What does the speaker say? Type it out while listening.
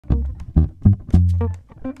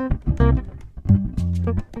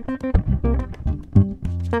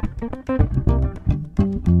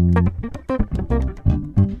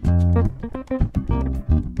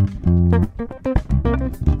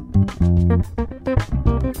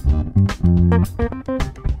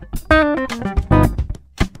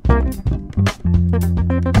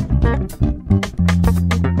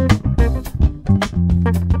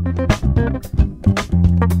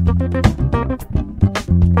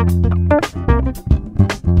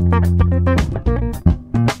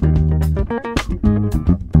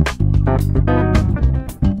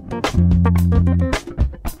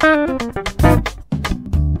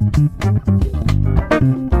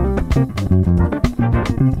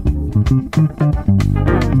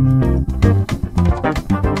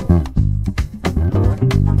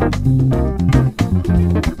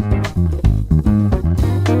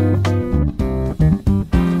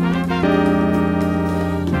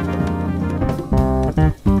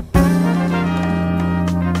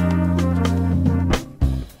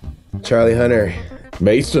Charlie Hunter.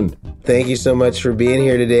 Mason. Thank you so much for being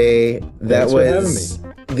here today. That Thanks for was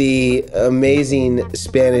the amazing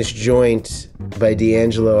Spanish Joint by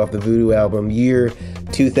D'Angelo off the Voodoo album, year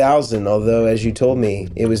 2000, although, as you told me,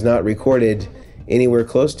 it was not recorded anywhere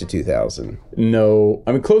close to 2000. No,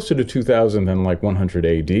 I mean, closer to 2000 than like 100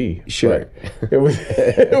 AD. Sure. It was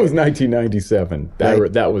 1997.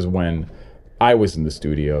 That was when I was in the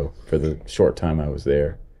studio for the short time I was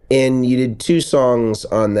there. And you did 2 songs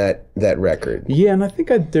on that record. Yeah, and I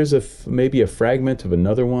think there's maybe a fragment of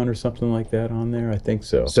another one or something like that on there. I think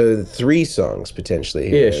so. So 3 songs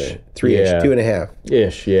potentially. Ish. 3-ish, Yeah. 2.5.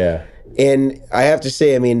 Ish, yeah. And I have to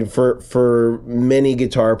say, I mean, for many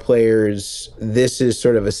guitar players, this is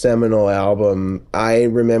sort of a seminal album. I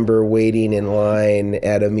remember waiting in line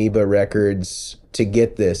at Amoeba Records to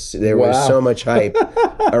get this. There was so much hype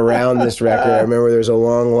around this record. I remember there was a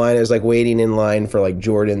long line. It was like waiting in line for like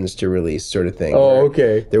Jordans to release sort of thing. Oh,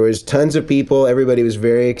 okay. There was tons of people. Everybody was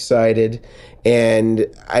very excited. And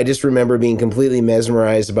I just remember being completely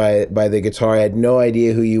mesmerized by the guitar. I had no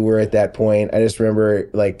idea who you were at that point. I just remember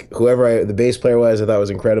like the bass player was, I thought was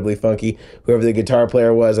incredibly funky. Whoever the guitar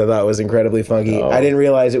player was, I thought was incredibly funky. I didn't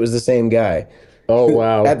realize it was the same guy. Oh,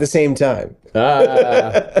 wow. At the same time.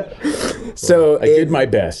 So I did my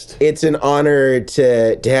best. It's an honor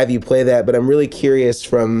to have you play that, but I'm really curious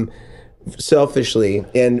from selfishly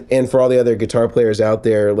and for all the other guitar players out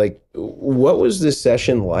there, like, what was this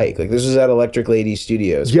session like? Like, this was at Electric Lady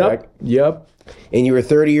Studios, correct? Yep. And you were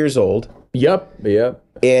 30 years old. Yep.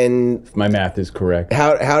 And if my math is correct.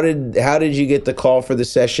 How did you get the call for the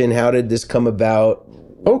session? How did this come about?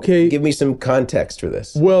 Okay. Give me some context for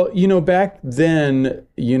this. Well, back then,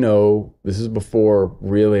 this is before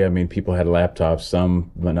really, I mean, people had laptops,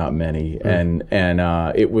 some, but not many. And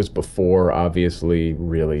it was before, obviously,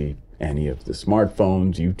 really any of the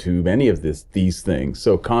smartphones, YouTube, any of these things.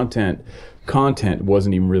 So content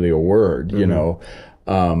wasn't even really a word,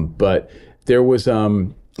 but there was,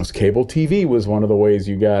 cable TV was one of the ways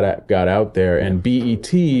you got out there, and BET,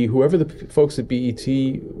 whoever the folks at BET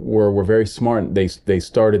were very smart. They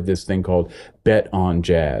started this thing called Bet on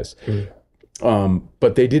Jazz,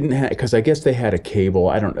 but they didn't have, because I guess they had a channel.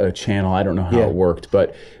 I don't know how it worked,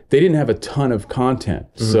 but they didn't have a ton of content.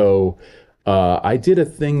 So I did a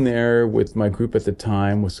thing there with my group at the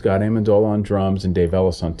time with Scott Amendola on drums and Dave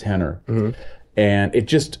Ellis on tenor, and it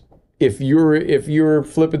just. If you're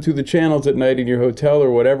flipping through the channels at night in your hotel or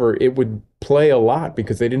whatever, it would play a lot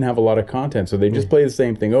because they didn't have a lot of content. So they just play the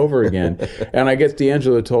same thing over again. And I guess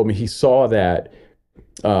D'Angelo told me he saw that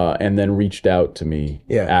and then reached out to me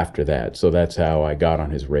after that. So that's how I got on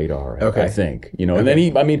his radar, I think. And then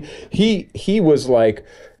he was like,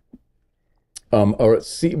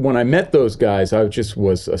 when I met those guys, I just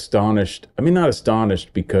was astonished. I mean, not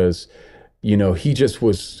astonished because, he just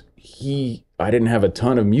was, I didn't have a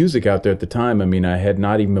ton of music out there at the time. I mean, I had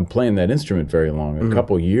not even been playing that instrument very long, a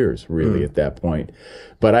couple years really at that point.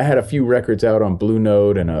 But I had a few records out on Blue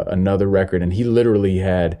Note and another record, and he literally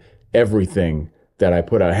had everything that I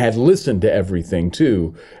put out. I had listened to everything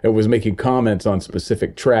too, and was making comments on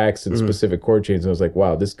specific tracks and specific chord changes. I was like,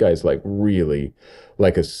 wow, this guy's like really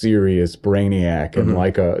like a serious brainiac and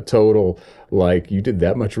like a total, like, you did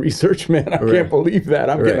that much research, man. I can't believe that.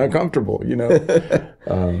 I'm getting uncomfortable,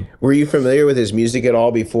 Were you familiar with his music at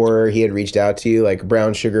all before he had reached out to you? Like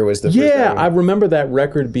Brown Sugar was the first Yeah, thing? I remember that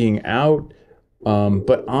record being out.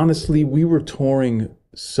 But honestly, we were touring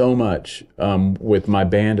so much with my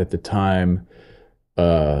band at the time.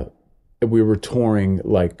 We were touring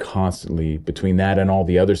like constantly between that and all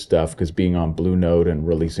the other stuff, because being on Blue Note and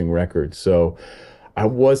releasing records. So I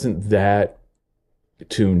wasn't that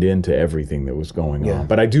tuned into everything that was going on.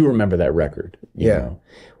 But I do remember that record. You know?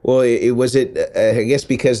 Well, I guess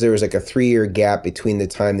because there was like a 3-year gap between the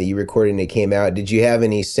time that you recorded and it came out, did you have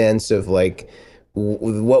any sense of like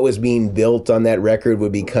what was being built on that record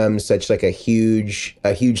would become such like a huge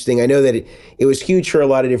thing? I know that it was huge for a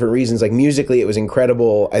lot of different reasons. Like musically, it was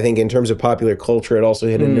incredible. I think in terms of popular culture, it also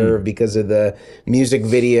hit a nerve because of the music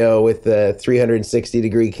video with the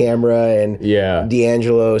 360-degree camera and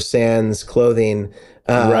D'Angelo sans clothing.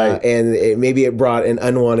 And maybe it brought an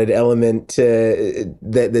unwanted element to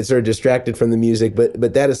that sort of distracted from the music.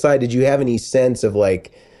 But that aside, did you have any sense of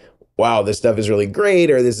like, wow, this stuff is really great,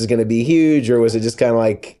 or this is going to be huge, or was it just kind of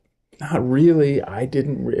like... Not really.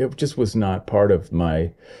 It just was not part of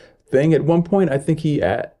my thing. At one point, I think he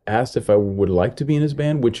asked if I would like to be in his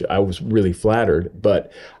band, which I was really flattered,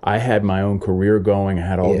 but I had my own career going. I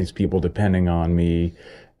had all these people depending on me,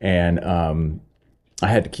 and I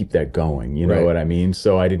had to keep that going, you know what I mean?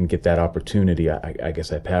 So I didn't get that opportunity. I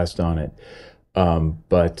guess I passed on it.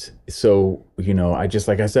 But so, you know, I just,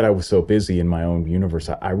 like I said, I was so busy in my own universe.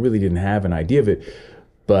 I really didn't have an idea of it,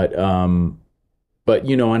 but,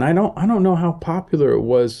 you know, and I don't know how popular it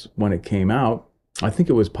was when it came out. I think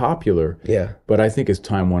it was popular. Yeah. But I think as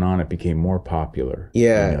time went on, it became more popular.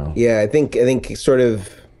 Yeah. You know? Yeah. I think sort of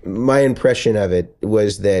my impression of it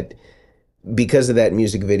was that because of that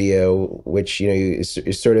music video, which, you know, is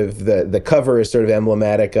sort of the cover is sort of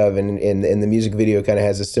emblematic of, and the music video kind of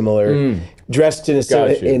has a similar dressed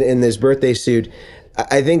in in this birthday suit.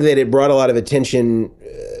 I think that it brought a lot of attention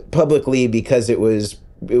publicly because it was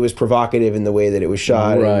provocative in the way that it was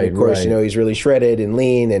shot. Right, and of course, you know, he's really shredded and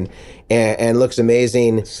lean and looks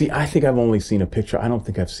amazing. See, I think I've only seen a picture. I don't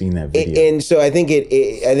think I've seen that video. And so I think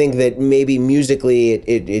I think that maybe musically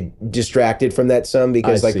it distracted from that some,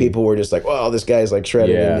 because like people were just like, well, this guy's like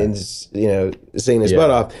shredded and you know, singing his butt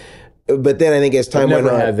off. But then I think as time went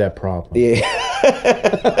on, never had that problem. Yeah.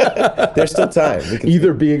 There's still time.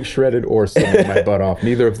 Either being shredded or singing my butt off.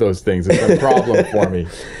 Neither of those things is a problem for me.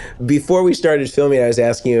 Before we started filming, I was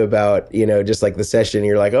asking you about, you know, just like the session.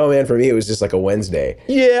 You're like, oh man, for me it was just like a Wednesday.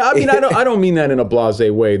 Yeah, I mean, I don't mean that in a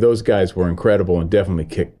blasé way. Those guys were incredible and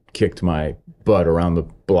definitely kicked my butt around the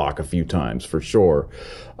block a few times for sure.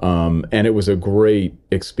 And it was a great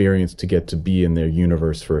experience to get to be in their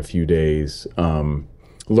universe for a few days.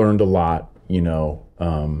 Learned a lot, you know.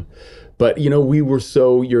 But, you know, we were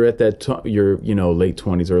you're at that you're, you know, late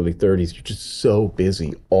 20s, early 30s. You're just so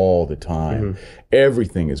busy all the time.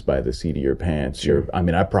 Everything is by the seat of your pants. I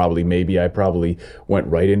mean, I probably went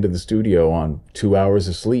right into the studio on 2 hours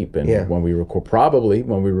of sleep. And when we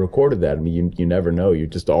recorded that, I mean, you never know. You're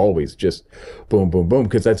just always just boom, boom, boom,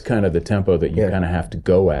 because that's kind of the tempo that you kind of have to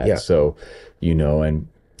go at. So, you know, and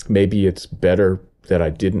maybe it's better that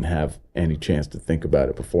I didn't have any chance to think about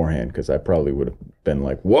it beforehand, because I probably would have been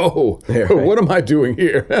like, whoa, what am I doing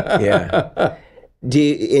here?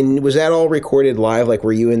 And was that all recorded live? Like,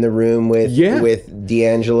 were you in the room with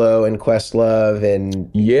D'Angelo and Questlove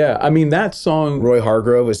and... Yeah, I mean, that song... Roy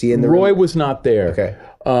Hargrove, was he in the room? Roy was not there. Okay.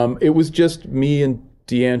 It was just me and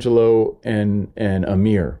D'Angelo and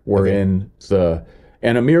Amir were in the...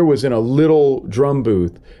 And Amir was in a little drum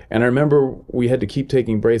booth. And I remember we had to keep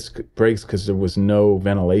taking breaks because there was no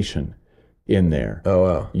ventilation in there. Oh,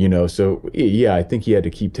 wow. You know, so yeah, I think he had to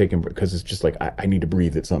keep taking, because it's just like, I need to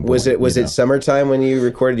breathe at some point. Was it summertime when you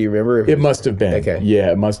recorded? Do you remember? It must have been. Okay.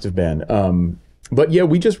 Yeah, it must have been. But yeah,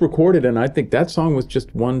 we just recorded, and I think that song was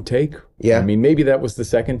just one take. Yeah. I mean, maybe that was the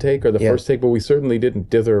second take or the first take, but we certainly didn't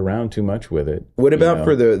dither around too much with it. What about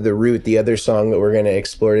for the Root, the other song that we're going to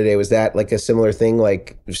explore today? Was that like a similar thing,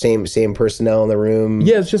 like same personnel in the room?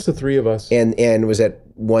 Yeah, it's just the three of us. And was that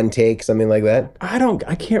one take, something like that?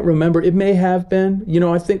 I can't remember. It may have been. You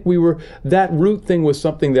know, I think that Root thing was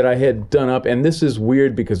something that I had done up, and this is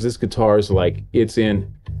weird because this guitar is like, it's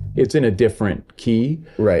in a different key.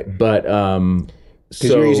 Right. But because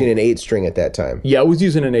you were using an 8-string at that time. Yeah, I was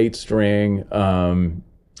using an 8-string,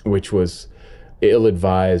 which was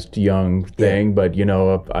ill-advised young thing. But, you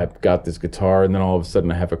know, I've got this guitar, and then all of a sudden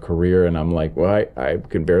I have a career, and I'm like, well, I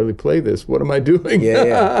can barely play this. What am I doing?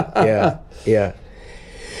 Yeah.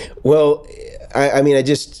 Well, I mean,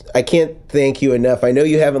 I can't thank you enough. I know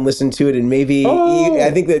you haven't listened to it, and maybe I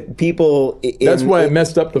think that people... That's why I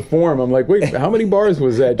messed up the form. I'm like, wait, how many bars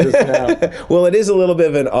was that just now? Well, it is a little bit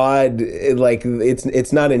of an odd, like,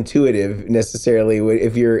 it's not intuitive necessarily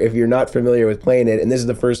if you're not familiar with playing it, and this is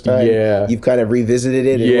the first time you've kind of revisited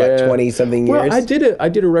it in, what, 20-something years? Well, I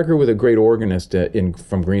did a record with a great organist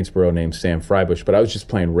from Greensboro named Sam Freibush, but I was just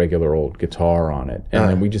playing regular old guitar on it, and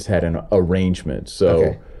then we just had an arrangement, so...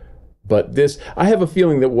 Okay. But this, I have a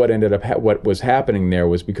feeling that what was happening there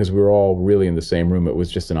was because we were all really in the same room. It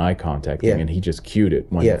was just an eye contact thing, and he just cued it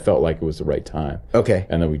when it felt like it was the right time. Okay.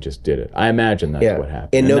 And then we just did it. I imagine that's what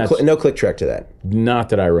happened. And no click track to that? Not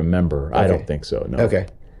that I remember. Okay. I don't think so, no. Okay.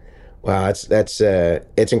 Wow,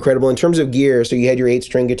 it's incredible. In terms of gear, so you had your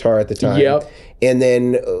 8-string guitar at the time. Yep. And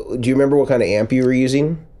then, do you remember what kind of amp you were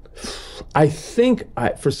using? I think,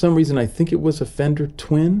 for some reason, I think it was a Fender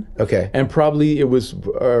Twin. Okay. And probably it was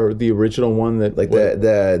the original one that... Like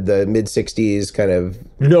the mid-60s kind of...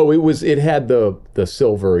 No, it had the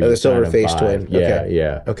silver... the silver face Twin. Yeah, okay.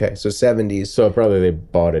 yeah. Okay, so 70s. So probably they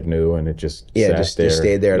bought it new and it just just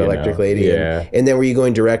stayed there at Electric Lady. Yeah. And then were you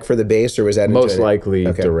going direct for the bass, or was that... Most likely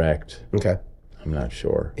direct. Okay. I'm not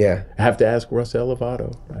sure. Yeah. I have to ask Russ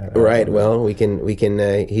Elevato. Right. Well, we can.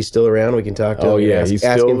 he's still around. We can talk to him. Oh yeah, he's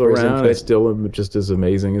still around. He's still just as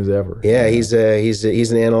amazing as ever. Yeah, he's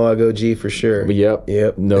an analog OG for sure.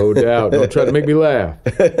 Yep. No doubt. Don't try to make me laugh.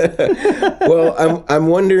 Well, I'm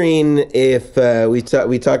wondering if we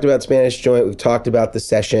talked about Spanish Joint. We've talked about the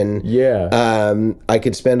session. Yeah. I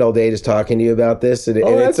could spend all day just talking to you about this. And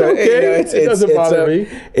that's okay. It doesn't bother me.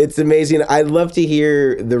 It's amazing. I'd love to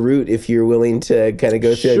hear the root if you're willing to kind of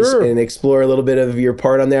go through and explore a little bit of your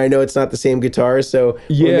part on there. I know it's not the same guitar, so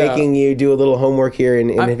we're making you do a little homework here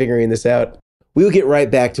in figuring this out. We will get right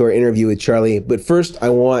back to our interview with Charlie, but first I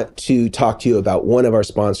want to talk to you about one of our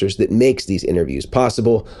sponsors that makes these interviews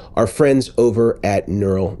possible, our friends over at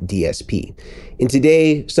Neural DSP. And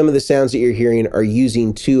today, some of the sounds that you're hearing are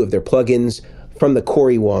using 2 of their plugins from the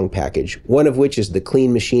Corey Wong package, one of which is the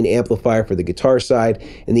Clean Machine amplifier for the guitar side,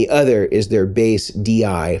 and the other is their bass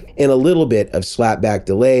DI, and a little bit of slapback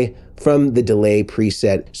delay from the delay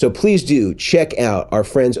preset. So please do check out our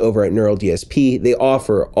friends over at Neural DSP. They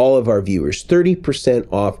offer all of our viewers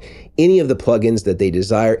 30% off any of the plugins that they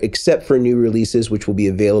desire, except for new releases, which will be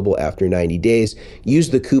available after 90 days. Use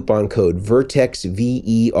the coupon code VERTEX,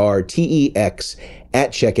 VERTEX,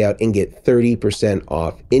 at checkout and get 30%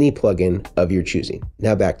 off any plugin of your choosing.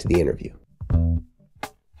 Now back to the interview.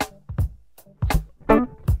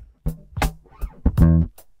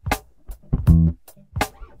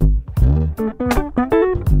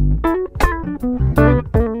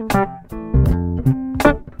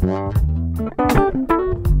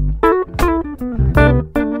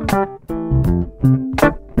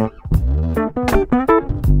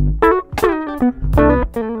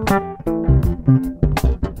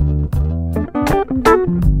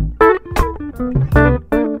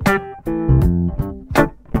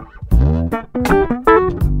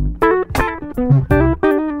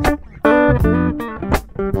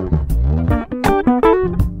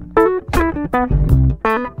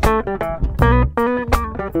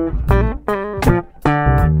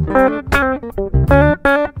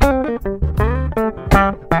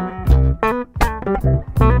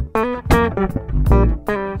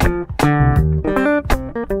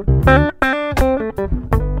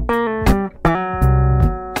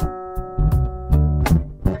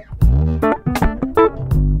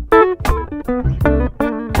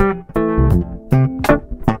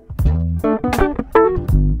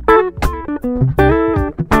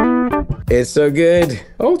 It's so good.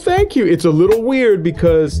 Oh, thank you. It's a little weird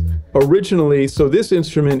because originally, so this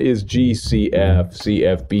instrument is G, C, F, C,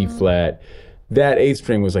 F, B flat. That 8th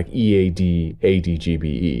string was like E, A, D, A, D, G, B,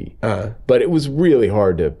 E. But it was really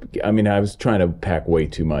hard to, I mean, I was trying to pack way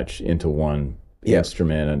too much into one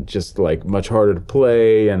instrument, and just like much harder to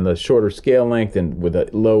play, and the shorter scale length, and with a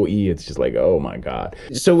low E, it's just like, oh my God.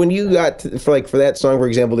 So when you got for that song, for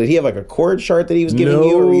example, did he have like a chord chart that he was giving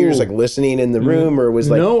you, or were you just like listening in the room, or was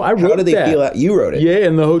like, no, I wrote how did they that. feel out? You wrote it? Yeah,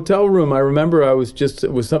 in the hotel room. I remember it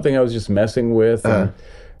was something I was just messing with, and,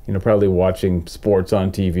 you know, probably watching sports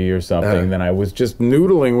on TV or something. Then I was just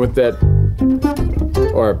noodling with that,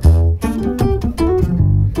 or.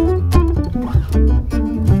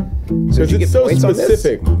 So Because it's so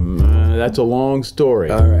specific. That's a long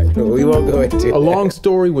story. All right. Well, we won't go into a long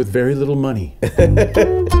story with very little money.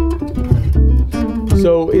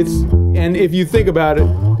 So and if you think about it,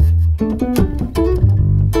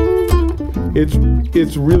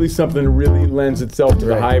 it's really something that really lends itself to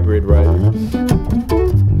the hybrid, right?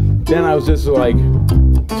 Then I was just like,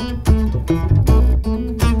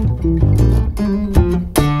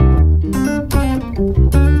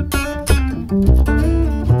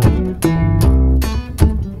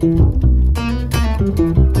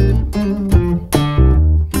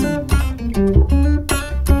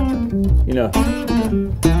 you know.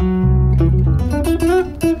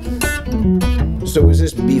 So was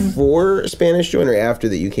this before Spanish Joint or after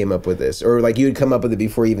that you came up with this? Or like you had come up with it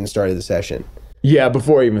before you even started the session? Yeah,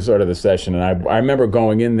 before I even started the session, and I remember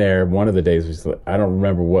going in there one of the days. I don't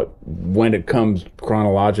remember when it comes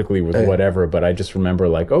chronologically with whatever, but I just remember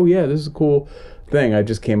like, oh yeah, this is a cool thing. I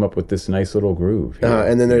just came up with this nice little groove.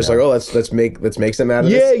 And then there's like, oh, let's make some out of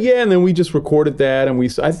this. Yeah, and then we just recorded that,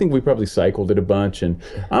 and I think we probably cycled it a bunch, and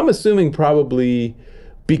I'm assuming probably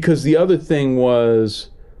because the other thing was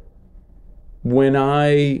when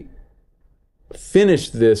I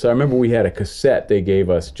finished this, I remember we had a cassette they gave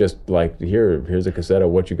us, just like here's a cassette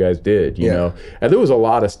of what you guys did, you know, and there was a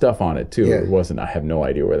lot of stuff on it too. It wasn't, I have no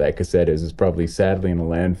idea where that cassette is. It's probably sadly in a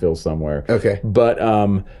landfill somewhere. Okay. But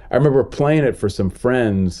I remember playing it for some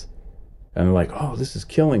friends and they're like, oh, this is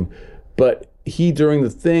killing. But during the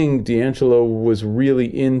thing, D'Angelo was really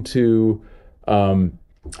into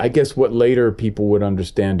I guess what later people would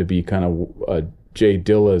understand to be kind of Jay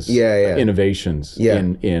Dilla's innovations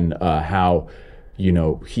in how, you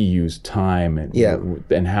know, he used time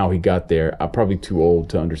and how he got there. I'm probably too old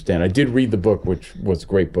to understand. I did read the book, which was a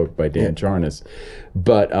great book by Dan Charnas,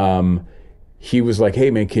 but he was like,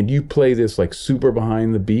 hey man, can you play this like super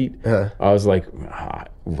behind the beat? I was like,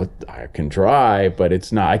 what? I can try, but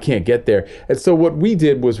it's not, I can't get there. And so what we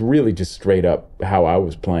did was really just straight up how I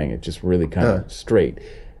was playing it, just really kind of straight.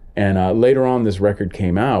 And later on this record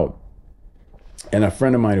came out, and a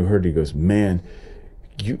friend of mine who heard it, he goes, man,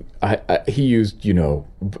 he used, you know,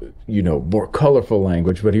 more colorful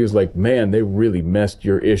language, but he was like, man, they really messed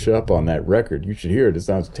your ish up on that record. You should hear it. It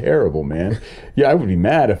sounds terrible, man. Yeah, I would be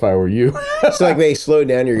mad if I were you. It's like they slowed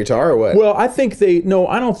down your guitar or what? Well, I think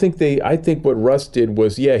I think what Russ did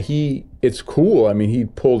was, it's cool. I mean, he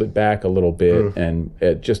pulled it back a little bit and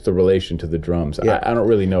just the relation to the drums. I don't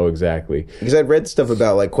really know exactly. Because I'd read stuff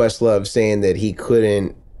about like Questlove saying that he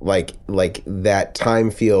couldn't, like that time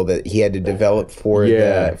feel that he had to develop for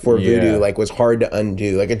Voodoo, like was hard to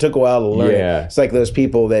undo. Like it took a while to learn it. It's like those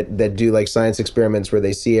people that do like science experiments where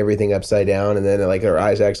they see everything upside down and then like their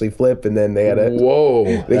eyes actually flip and then they gotta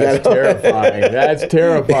that's terrifying. That's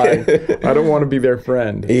terrifying. I don't want to be their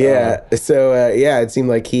friend. So it seemed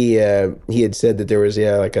like he had said that there was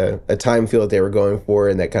like a time feel that they were going for,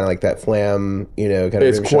 and that kind of like that flam, you know, kind of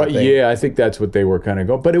it's quite thing. I think that's what they were kind of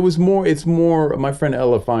going, but it's more my friend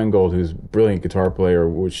Ella Feingold, who's a brilliant guitar player,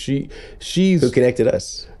 was she's who connected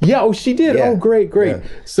us. She did. Oh, great. Yeah.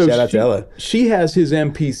 So shout out to Ella. She has his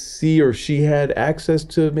MPC, or she had access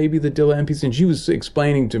to maybe the Dilla MPC, and she was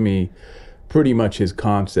explaining to me pretty much his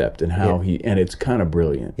concept and how and it's kind of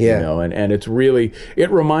brilliant, you know, and it's really, it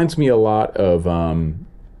reminds me a lot of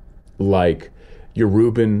like your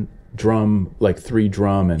Rubin drum, like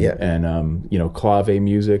 3-drum and you know, clave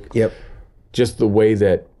music. Just the way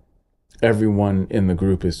that everyone in the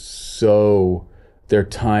group is their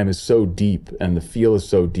time is so deep and the feel is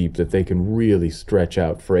so deep that they can really stretch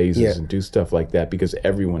out phrases and do stuff like that because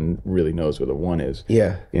everyone really knows where the one is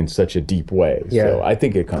in such a deep way. So I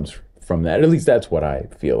think it comes from that. At least that's what I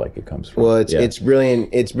feel like it comes from. Well, it's brilliant.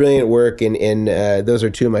 It's brilliant work, and those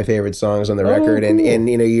are two of my favorite songs on the record. Cool. And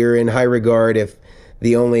you know, you're in high regard if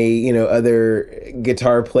the only, you know, other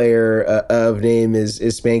guitar player of name is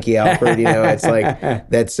Spanky Alford. You know, it's like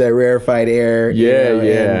that's a rarefied air.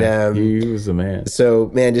 And, he was the man. So,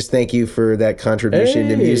 man, just thank you for that contribution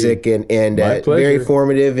to music, and very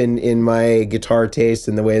formative in my guitar taste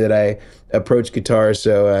and the way that I approach guitar.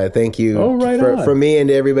 So thank you from me and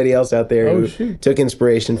to everybody else out there who took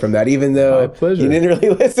inspiration from that, even though you didn't really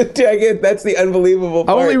listen to it. That's the unbelievable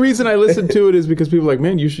part. The only reason I listened to it is because people are like,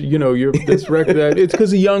 man, you should, you know, this record, it's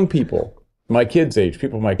because of young people. My kids' age,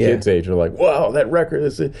 people my kids' age are like, wow, that record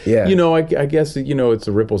is, you know, I guess, you know, it's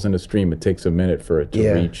the ripples in a stream. It takes a minute for it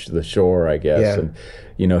to reach the shore, I guess. And,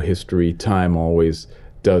 you know, history, time always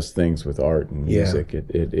does things with art and music.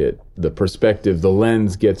 The perspective, the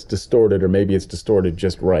lens gets distorted, or maybe it's distorted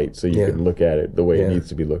just right, so you can look at it the way it needs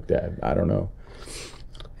to be looked at. I don't know.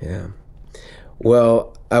 Yeah.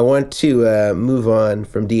 Well, I want to move on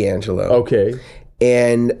from D'Angelo. Okay.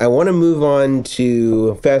 And I want to move on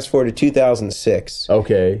to fast forward to 2006.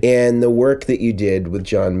 Okay. And the work that you did with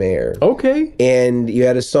John Mayer. Okay. And you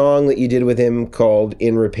had a song that you did with him called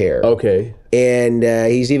In Repair. Okay. And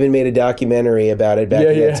he's even made a documentary about it back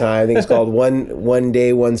at that time. I think it's called One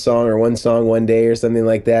Day, One Song, or One Song, One Day, or something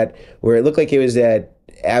like that, where it looked like it was at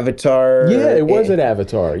Avatar. Yeah, it was at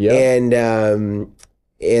Avatar. Yeah. And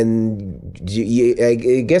I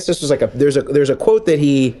guess this was like there's a quote that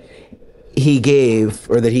he gave,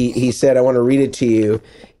 or that he said, I want to read it to you.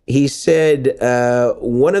 He said,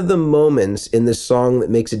 one of the moments in this song that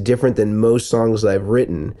makes it different than most songs I've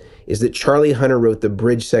written is that Charlie Hunter wrote the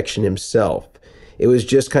bridge section himself. It was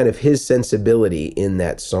just kind of his sensibility in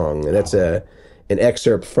that song. And an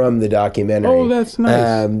excerpt from the documentary. Oh, that's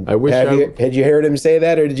nice. I wish had you heard him say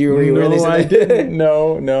that, or were you really? No, I didn't.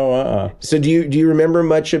 No. So do you remember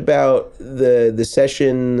much about the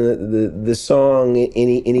session, the song,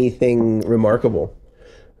 anything remarkable?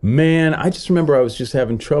 Man, I just remember I was just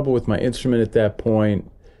having trouble with my instrument at that point.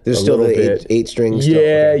 There's still the eight strings.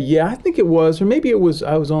 Yeah, I think it was, or maybe it was.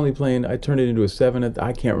 I was only playing. I turned it into a 7.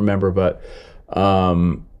 I can't remember, but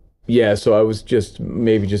yeah. So I was just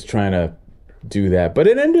trying to do that, but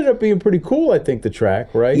it ended up being pretty cool. I think the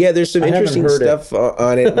track, right? Yeah, there's some interesting stuff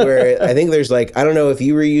on it where I think there's like, I don't know if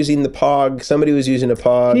you were using the Pog. Somebody was using a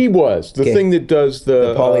Pog. He was the thing that does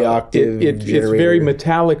the polyoctave. It's very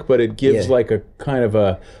metallic, but it gives like a kind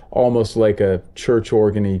of almost like a church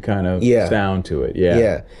organ-y kind of sound to it.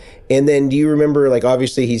 Yeah. And then, do you remember, like,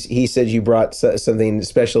 obviously he said you brought something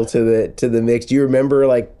special to the mix. Do you remember,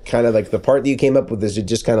 like, kind of like the part that you came up with? Is it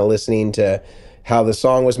just kind of listening to how the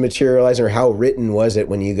song was materializing, or how written was it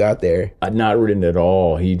when you got there? Not written at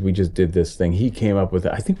all. We just did this thing. He came up with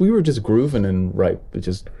it. I think we were just grooving and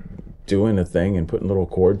just doing a thing and putting little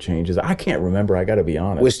chord changes. I can't remember. I got to be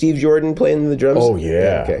honest. Was Steve Jordan playing the drums? Oh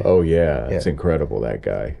yeah. Okay. Oh yeah. It's incredible, that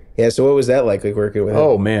guy. Yeah. So what was that like working with him?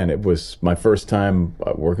 Oh man, it was my first time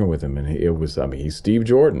working with him, and it was. I mean, he's Steve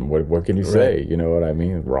Jordan. What can you say? Right. You know what I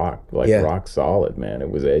mean? Rock solid, man. It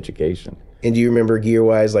was education. And do you remember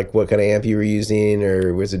gear-wise, like what kind of amp you were using,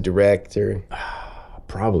 or was it direct, or?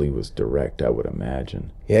 Probably was direct, I would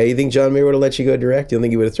imagine. Yeah, you think John Mayer would have let you go direct? You don't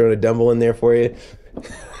think he would have thrown a Dumble in there for you?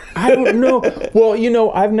 I don't know.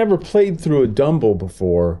 Well, I've never played through a Dumble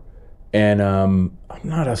before, and I'm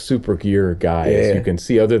not a super gear guy, as you can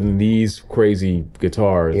see, other than these crazy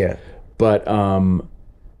guitars. Yeah. But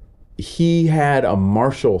he had a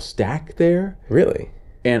Marshall stack there. Really?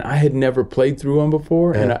 And I had never played through one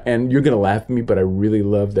before, and you're gonna laugh at me, but I really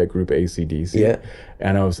loved that group AC/DC. Yeah.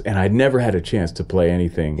 And I'd never had a chance to play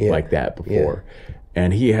anything like that before. Yeah.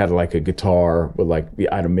 And he had like a guitar with like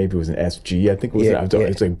maybe it was an SG, I think it was.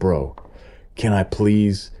 It's like, bro, can I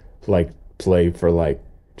please like play for like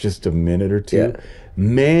just a minute or two? Yeah.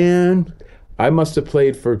 Man, I must have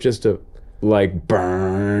played for just a like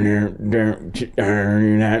burn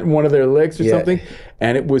one of their licks or something,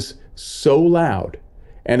 and it was so loud.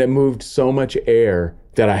 And it moved so much air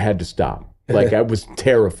that I had to stop. Like, I was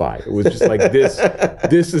terrified. It was just like, this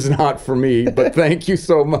is not for me, but thank you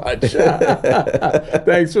so much.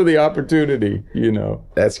 Thanks for the opportunity,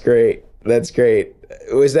 That's great.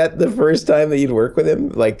 Was that the first time that you'd worked with him,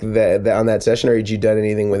 like on that session, or had you done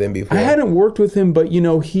anything with him before? I hadn't worked with him, but,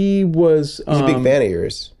 he was... He's a big fan of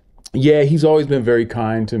yours. Yeah, he's always been very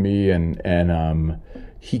kind to me, and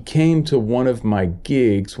he came to one of my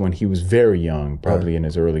gigs when he was very young, probably in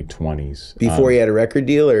his early 20s. Before he had a record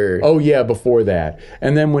deal, or? Oh, yeah, before that.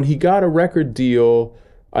 And then when he got a record deal,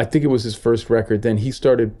 I think it was his first record, then he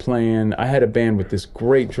started playing. I had a band with this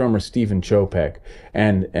great drummer, Stephen Chopek,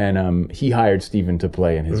 and he hired Stephen to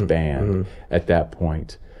play in his band at that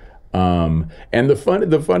point. And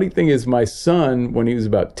the funny thing is, my son, when he was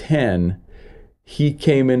about 10, he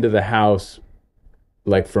came into the house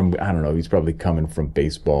like from, I don't know, he's probably coming from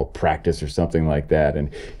baseball practice or something like that. And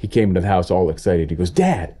he came to the house all excited. He goes,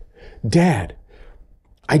 Dad,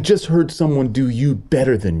 I just heard someone do you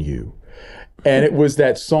better than you. And it was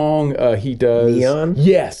that song he does. Neon?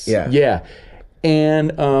 Yes. Yeah.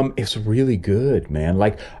 And it's really good, man.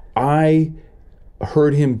 Like, I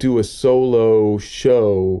heard him do a solo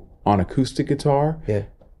show on acoustic guitar. Yeah.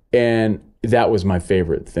 And that was my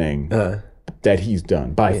favorite thing. That he's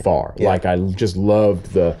done by far. Yeah. Like, I just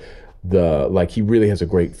loved the like, he really has a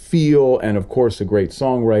great feel, and of course a great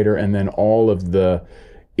songwriter, and then all of the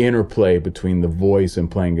interplay between the voice and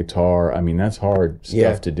playing guitar. I mean, that's hard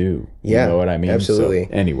stuff to do. Yeah, you know what I mean? Absolutely.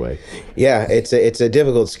 So, anyway. Yeah, it's a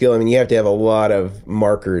difficult skill. I mean, you have to have a lot of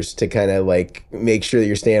markers to kind of like make sure that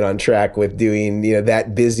you're staying on track with doing,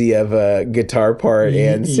 that busy of a guitar part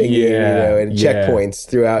and singing, and checkpoints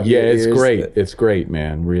throughout. Yeah, it's great. It's great,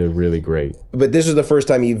 man. Really, really great. But this is the first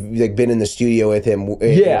time you've like been in the studio with him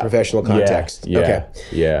in a professional context. Yeah. Okay.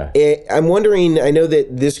 Yeah. I'm wondering, I know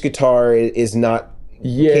that this guitar is not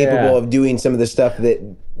capable of doing some of the stuff that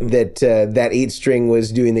 8-string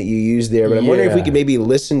was doing that you used there, but I'm wondering if we could maybe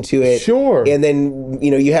listen to it. Sure. And then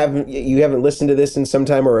you haven't listened to this in some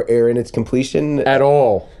time or in its completion at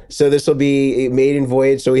all. So this will be Made in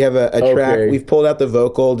Voyage. So we have a track. We've pulled out the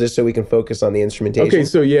vocal just so we can focus on the instrumentation. Okay,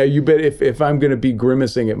 so you bet if I'm going to be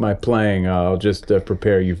grimacing at my playing, I'll just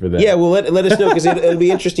prepare you for that. Yeah, well, let us know, because it'll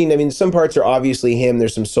be interesting. I mean, some parts are obviously him.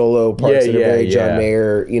 There's some solo parts that are very John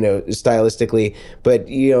Mayer, stylistically. But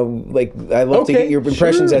like, I'd love to get your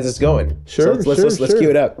impressions as it's going. Sure, so let's cue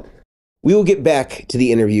it up. We will get back to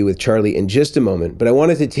the interview with Charlie in just a moment, but I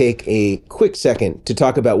wanted to take a quick second to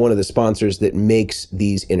talk about one of the sponsors that makes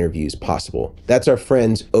these interviews possible. That's our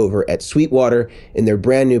friends over at Sweetwater and their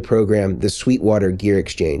brand new program, the Sweetwater Gear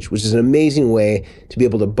Exchange, which is an amazing way to be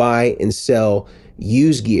able to buy and sell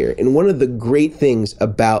used gear. And one of the great things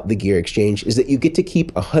about the Gear Exchange is that you get to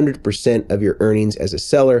keep 100% of your earnings as a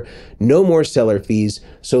seller. No more seller fees,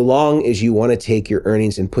 so long as you want to take your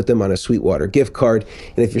earnings and put them on a Sweetwater gift card.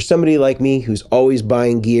 And if you're somebody like me who's always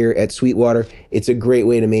buying gear at Sweetwater, it's a great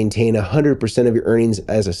way to maintain 100% of your earnings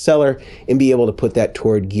as a seller and be able to put that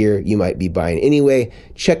toward gear you might be buying anyway.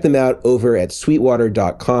 Check them out over at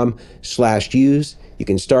sweetwater.com/use. You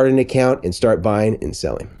can start an account and start buying and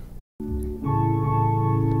selling.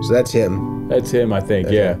 So that's him. That's him, I think,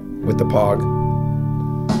 yeah. With the Pog.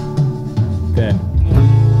 Then.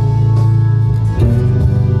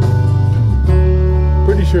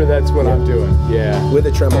 Pretty sure that's what I'm doing, yeah. With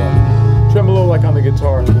a tremolo. Tremolo like on the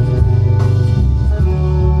guitar.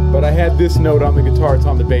 But I had this note on the guitar, it's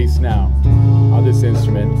on the bass now. On this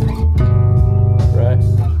instrument. Right?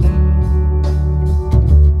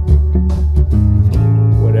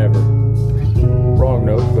 Whatever. Wrong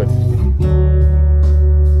note, but...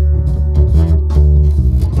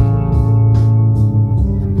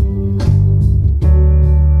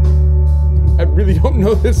 I really don't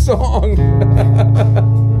know this song.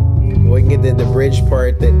 We can get the bridge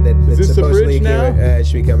part that's supposedly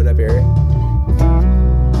should be coming up here.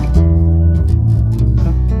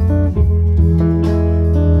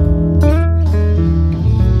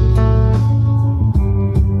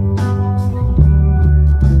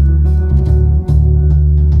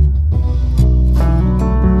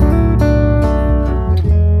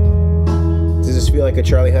 Does this feel like a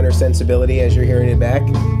Charlie Hunter sensibility as you're hearing it back?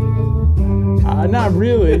 Not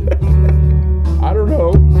really. I don't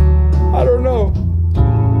know.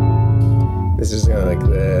 This is kind of like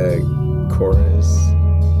the chorus.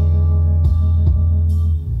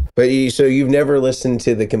 But so you've never listened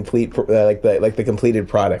to the complete, like the completed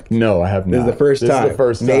product? No, I have not. This is the first time. This is the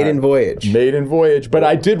first time. Maiden voyage. But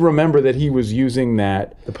I did remember that he was using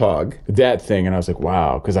the Pog, that thing, and I was like,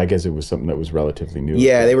 wow, because I guess it was something that was relatively new.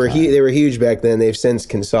 Yeah, they were huge back then. They've since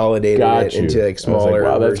consolidated it into like smaller.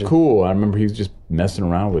 Wow, that's cool. I remember he was just messing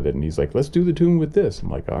around with it, and he's like, let's do the tune with this. I'm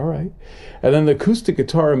like, all right. And then the acoustic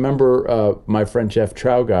guitar. I remember my friend Jeff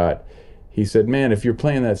Traugot. He said, man, if you're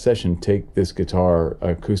playing that session, take this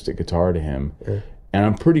acoustic guitar to him. Yeah. And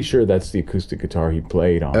I'm pretty sure that's the acoustic guitar he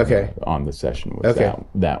played on the session with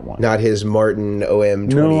that one. Not his Martin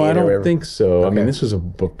OM28. No, I don't think so. Okay. I mean, this was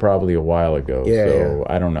probably a while ago. Yeah, so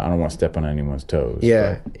I don't know. I don't want to step on anyone's toes.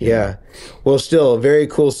 Yeah, but, yeah. Well, still, a very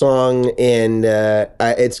cool song, and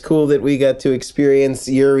it's cool that we got to experience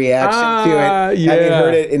your reaction to it. Yeah. Having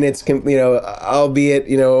heard it, and it's,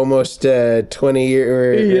 albeit, almost 20 years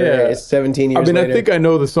or 17 years later. I think I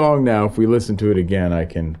know the song now. If we listen to it again, I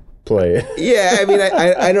can play it. Yeah, I mean,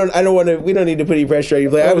 I don't want to. We don't need to put any pressure on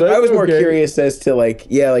you to play. I was more curious as to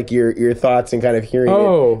your thoughts and kind of hearing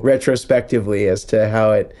it retrospectively as to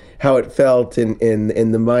how it felt in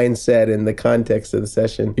the mindset and the context of the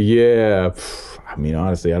session. Yeah, I mean,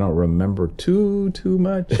 honestly, I don't remember too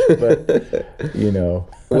much, but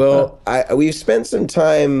Well, we've spent some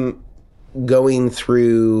time going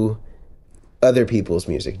through other people's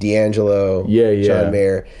music, D'Angelo, John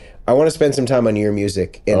Mayer. I want to spend some time on your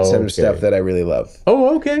music and some stuff that I really love.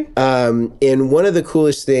 Oh, okay. And one of the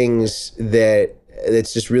coolest things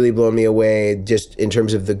that's just really blown me away, just in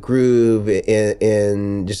terms of the groove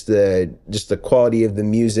and just the quality of the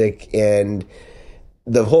music and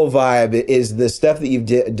the whole vibe, is the stuff that you've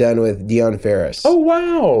done with Dionne Farris. Oh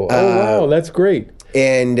wow! That's great.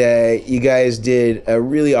 And you guys did a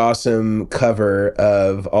really awesome cover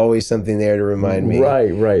of "Always Something There to Remind Me."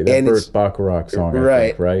 Right. That Burt Bacharach song, I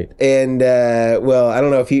think, right? And well, I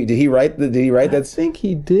don't know if did he write that? I think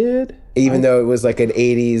he did. Even though it was like an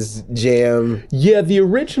 '80s jam. Yeah, the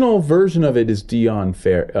original version of it is not Dionne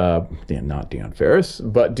Farris,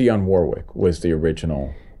 but Dionne Warwick was the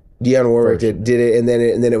original. Dionne Warwick did it, and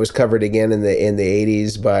then it was covered again in the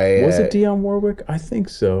 '80s by. Was it Dionne Warwick? I think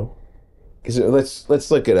so. Let's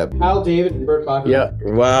look it up. Hal David and Burt Bacharach. Yeah.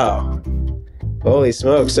 Wow. Holy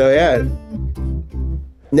smokes! So yeah.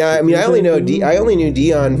 Now I mean I only knew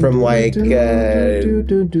Dionne from like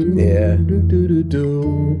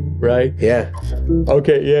right. Yeah.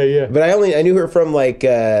 Okay. Yeah. But I knew her from like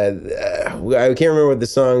I can't remember what the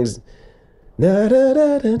songs. Oh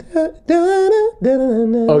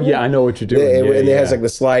yeah, I know what you're doing. And it has like the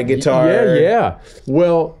slide guitar. Yeah.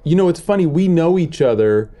 Well, it's funny. We know each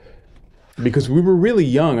other because we were really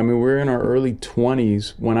young. I mean, we were in our early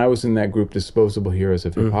 20s when I was in that group, Disposable Heroes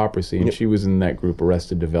of Hypocrisy, and she was in that group,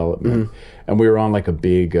 Arrested Development. And we were on like a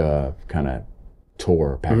big kind of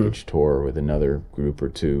tour, package tour with another group or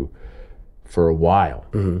two for a while.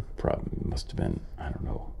 Probably must have been, I don't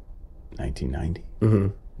know,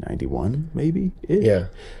 1990, 91 maybe. Yeah.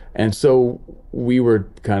 And so we were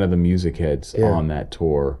kind of the music heads on that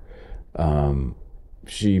tour.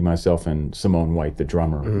 She, myself, and Simone White, the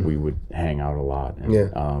drummer, we would hang out a lot.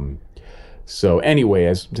 And, so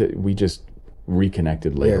anyway, we just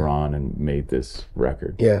reconnected later on and made this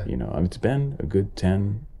record. Yeah. You know, it's been a good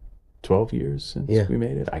 10, 12 years since we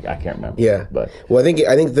made it. I can't remember. Yeah. But well, I think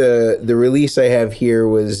the release I have here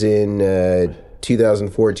was in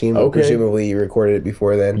 2014. But presumably you recorded it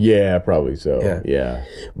before then. Yeah, probably so. Yeah.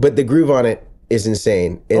 But the groove on it is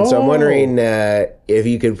insane, and so I'm wondering if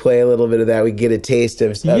you could play a little bit of that. We get a taste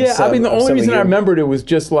of some, I mean, the only reason I remembered it was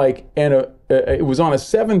just like, it was on a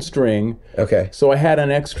 7-string. Okay. So I had an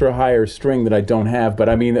extra higher string that I don't have, but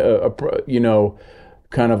I mean, you know,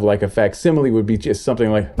 kind of like a facsimile would be just something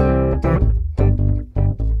like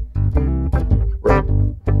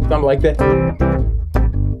something like that,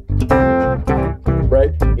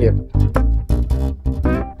 right? Yeah.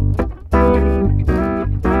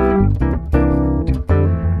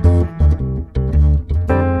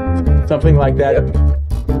 Something like that.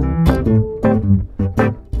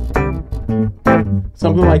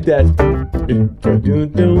 Something like that.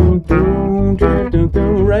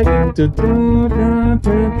 Right?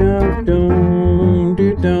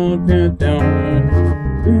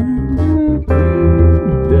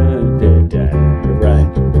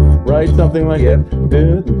 Right? Something like that.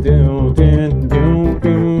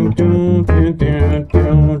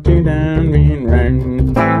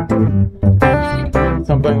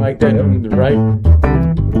 Something like that, right?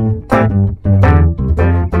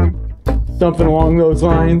 Something along those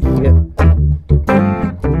lines.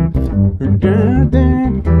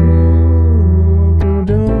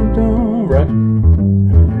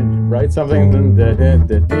 Right, something.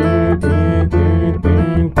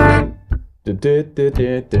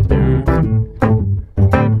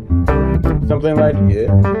 Something like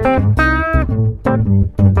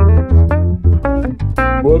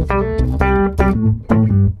whoops.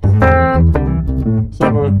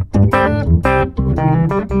 Something.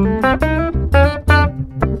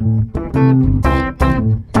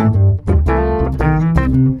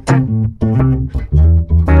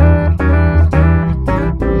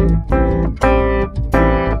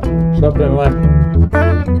 Something like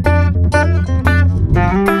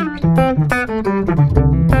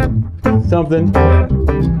something.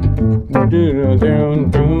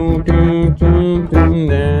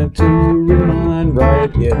 To remind,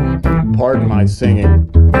 right? Yeah. Pardon my singing.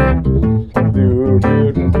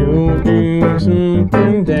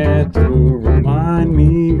 Something that to remind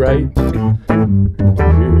me, right?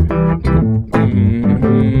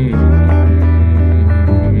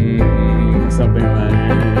 Something like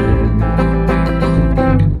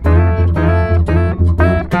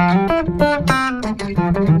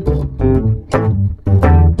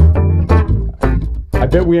I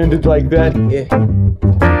bet we ended like that. Yeah.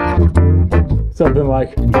 Something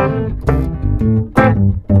like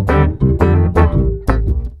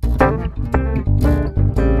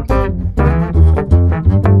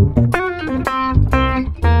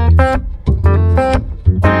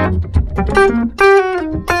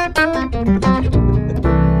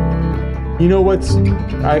you know what's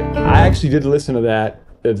I actually did listen to that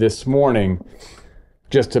this morning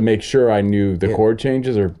just to make sure I knew the chord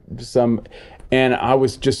changes or some. And I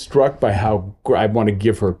was just struck by how, I want to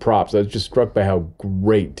give her props. I was just struck by how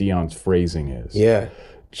great Dionne's phrasing is. Yeah.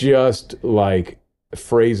 Just like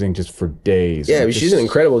phrasing just for days. Yeah, I mean, she's an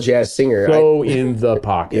incredible jazz singer. So in the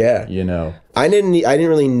pocket, yeah. You know. I didn't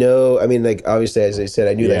really know, I mean, like, obviously, as I said,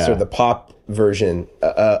 I knew that sort of the pop version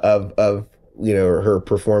of you know, her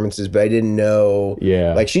performances, but I didn't know,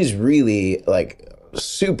 like, she's really, like,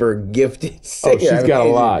 super gifted singer. Oh, she's got a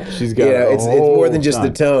lot. She's got it's more than just the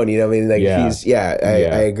tone, you know. I mean, like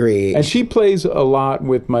I agree. And she plays a lot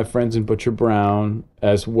with my friends in Butcher Brown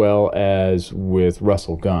as well as with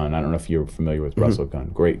Russell Gunn. I don't know if you're familiar with Russell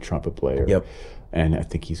Gunn, great trumpet player. Yep. And I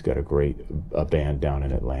think he's got a great band down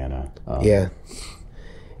in Atlanta.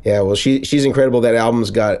 Yeah, well, she's incredible. That album's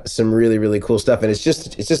got some really, really cool stuff, and it's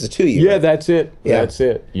just a 2 year. Yeah, that's it. Yeah. That's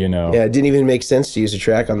it. You know. Yeah, it didn't even make sense to use a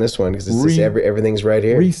track on this one because it's just everything's right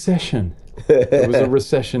here. Recession. It was a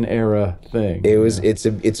recession era thing. It was. It's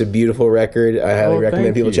a beautiful record. I highly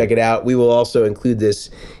recommend people check it out. We will also include this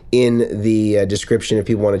in the description if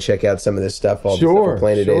people want to check out some of this stuff. All the stuff we're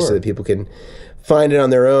playing today, so that people can find it on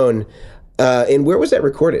their own. And where was that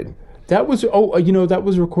recorded? That was that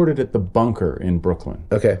was recorded at the Bunker in Brooklyn.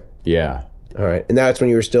 Okay. Yeah. All right. And that's when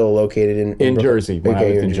you were still located in Brooklyn? Jersey. When I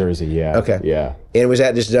was in Jersey, yeah. Okay. Yeah. And was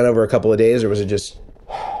that just done over a couple of days, or was it just...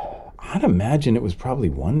 I'd imagine it was probably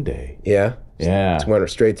one day. Yeah? Yeah. Just went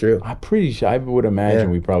straight through. I'm pretty sure. I would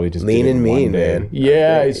imagine we probably just lean did it and mean, one day. man.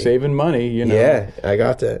 Yeah, he's saving money, you know. Yeah, I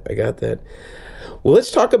got that. Well,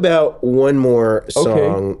 let's talk about one more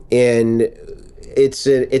song, and it's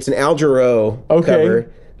an Al Jarreau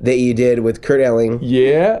cover that you did with Kurt Elling.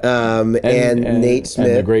 Yeah. And Nate Smith.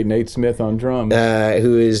 And the great Nate Smith on drums.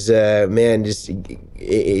 Who is,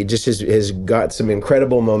 has got some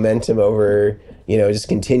incredible momentum over, just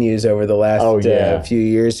continues over the last few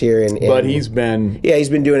years here. But he's been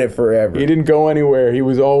doing it forever. He didn't go anywhere. He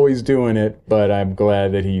was always doing it, but I'm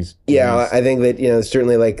glad that he's... I think that,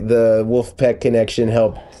 certainly like the Wolfpack connection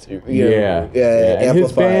helped, amplify. And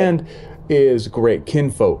his band is great.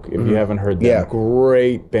 Kinfolk, if you haven't heard them.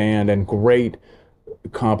 Great band and great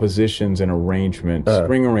compositions and arrangements,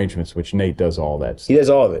 string arrangements, which Nate does all that stuff. He does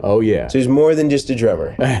all of it. Oh, yeah. So he's more than just a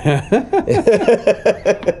drummer.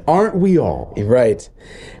 Aren't we all? Right.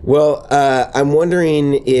 Well, I'm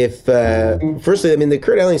wondering if, firstly, the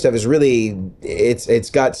Kurt Elling stuff is really, it's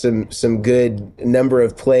got some good number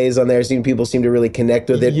of plays on there. People seem to really connect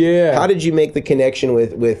with it. Yeah. How did you make the connection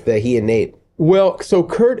with he and Nate? Well, so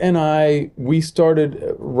Kurt and we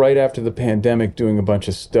started right after the pandemic doing a bunch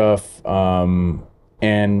of stuff,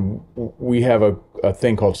 and we have a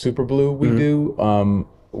thing called Super Blue we do,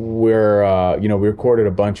 where, we recorded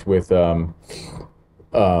a bunch with DJ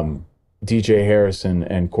Harrison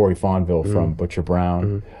and Corey Fonville from Butcher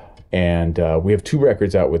Brown, and we have 2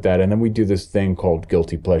 records out with that, and then we do this thing called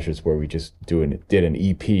Guilty Pleasures, where we just did an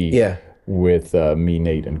EP with me,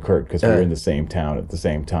 Nate, and Kurt, because we were in the same town at the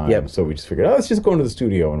same time. So we just figured, let's just go into the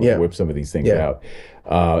studio and whip some of these things out.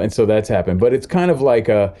 And so that's happened. But it's kind of like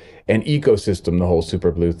an ecosystem, the whole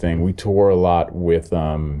Super Blue thing. We tour a lot with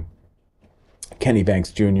Kenny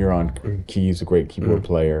Banks Jr. on keys, a great keyboard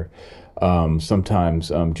player.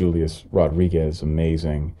 Sometimes Julius Rodriguez,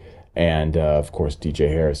 amazing. And, of course, DJ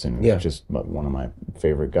Harrison, who's just one of my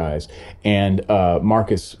favorite guys. And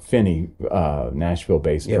Marcus Finney,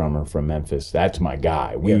 Nashville-based drummer from Memphis. That's my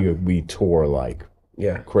guy. We tour like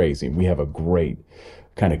crazy. We have a great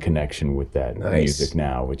kind of connection with that music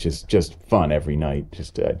now, which is just fun every night.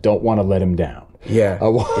 Just don't want to let him down.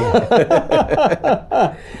 Well,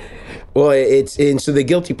 so the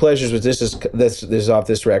Guilty Pleasures was this is off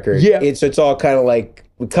this record. So it's all kind of like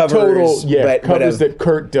covers, covers that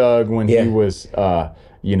Kurt dug when he was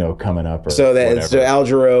coming up. Or so Al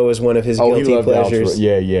Jarreau was one of his guilty pleasures. He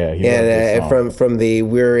and from the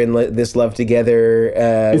 "We're in This Love Together."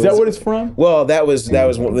 Is that what it's from? Well, that was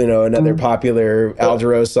another popular Al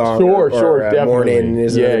Jarreau song. Sure, definitely. "Morning"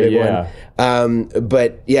 is another big one.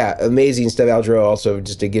 But amazing stuff. Al Jarreau, also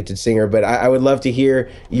just a gifted singer. But I would love to hear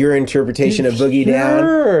your interpretation of "Boogie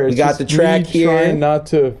Down." We got the track here. Trying not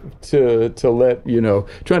to let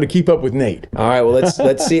trying to keep up with Nate. All right, well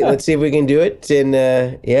let's see if we can do it, and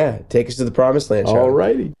take us to the promised land. All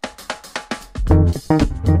righty.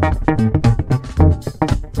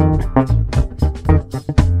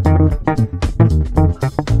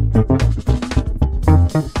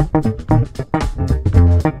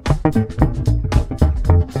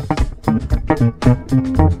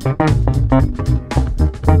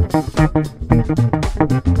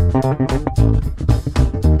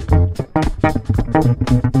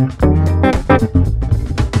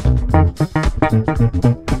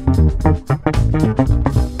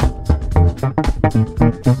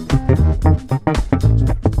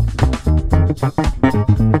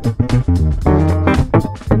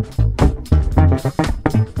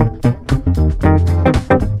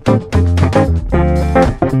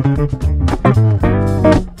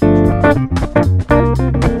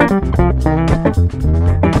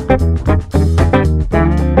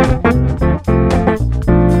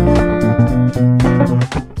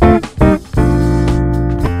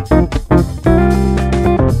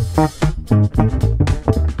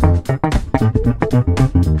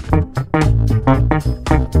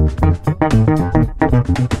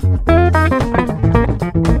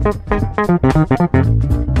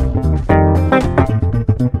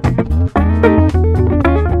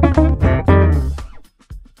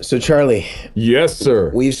 So, Charlie. Yes,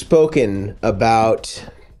 sir. We've spoken about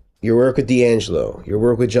your work with D'Angelo, your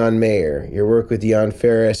work with John Mayer, your work with Dionne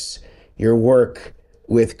Farris, your work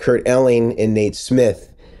with Kurt Elling and Nate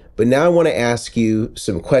Smith. But now I want to ask you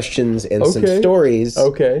some questions and some stories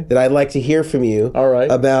that I'd like to hear from you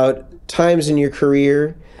about times in your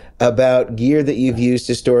career about gear that you've used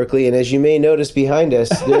historically. And as you may notice behind us,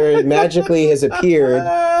 there magically has appeared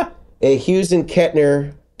a Hughes and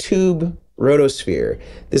Kettner tube rotosphere.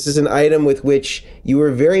 This is an item with which you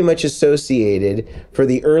were very much associated for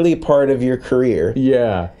the early part of your career.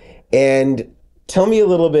 Yeah. And tell me a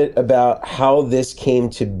little bit about how this came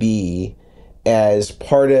to be as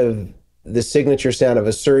part of the signature sound of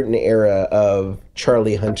a certain era of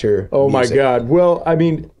Charlie Hunter Oh music. my God. Well, I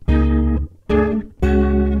mean,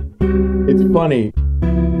 it's funny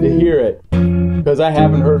to hear it because I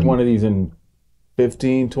haven't heard one of these in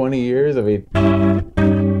 15, 20 years. I mean,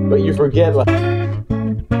 but you forget, like,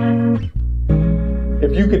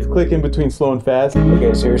 if you could click in between slow and fast.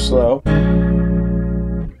 Okay, so you're slow.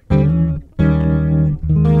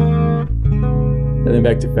 And then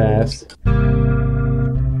back to fast.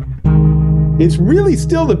 It's really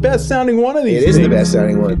still the best sounding one of these It is things. the best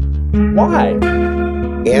sounding one. Why?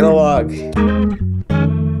 Analog.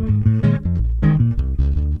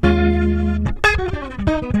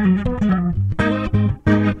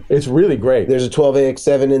 It's really great. There's a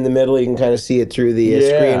 12AX7 in the middle. You can kind of see it through the Yeah.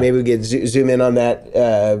 screen. Maybe we could zoom in on that,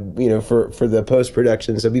 for the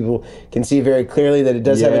post-production so people can see very clearly that it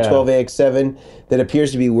does have a Yeah. 12AX7 that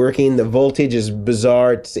appears to be working. The voltage is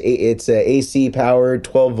bizarre. It's AC powered,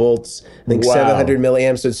 12 volts, I think Wow. 700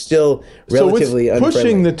 milliamps. So it's still relatively so it's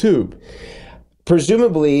pushing unfriendly. the tube.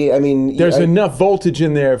 Presumably, I mean... There's enough voltage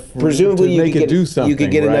in there Presumably, to you make could it get, do something. you could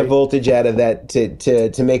get right? enough voltage out of that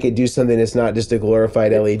to make it do something that's not just a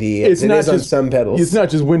glorified LED. It not is on just some pedals. It's not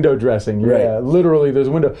just window dressing. Yeah, Right. literally, there's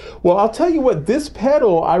a window. Well, I'll tell you what. This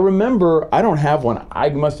pedal, I remember. I don't have one. I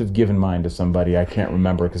must have given mine to somebody. I can't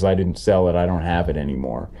remember because I didn't sell it. I don't have it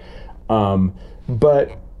anymore.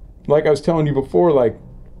 But like I was telling you before, like,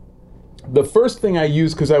 the first thing I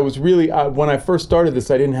used, because I was really, when I first started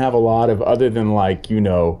this, I didn't have a lot of, other than, like,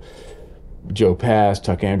 Joe Pass,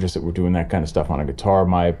 Tuck Andrus that were doing that kind of stuff on a guitar.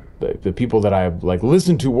 The people that I like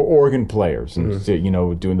listened to were organ players and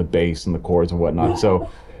doing the bass and the chords and whatnot. So,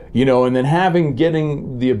 and then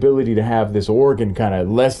getting the ability to have this organ kind of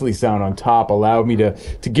Leslie sound on top allowed me to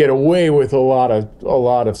get away with a lot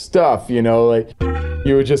of stuff. Like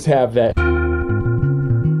you would just have that.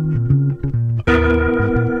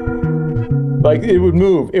 Like it would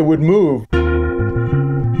move.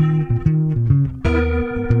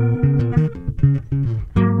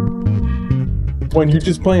 When you're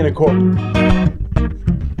just playing a chord.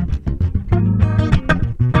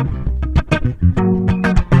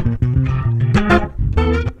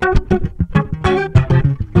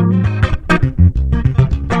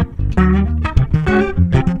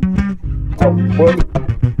 Oh, what?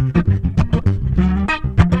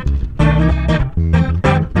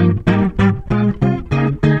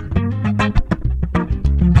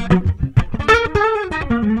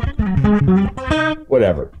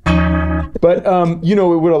 Whatever. But,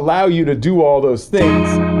 it would allow you to do all those things.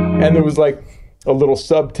 And there was like a little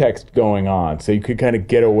subtext going on. So you could kind of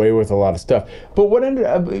get away with a lot of stuff. But what ended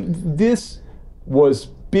up, this was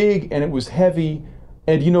big and it was heavy.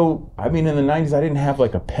 And, in the 90s, I didn't have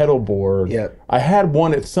like a pedal board. Yeah. I had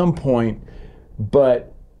one at some point,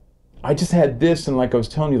 but I just had this. And like I was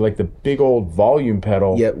telling you, like the big old volume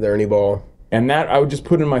pedal. Yep, the Ernie Ball. And that I would just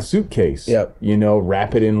put in my suitcase. Yep.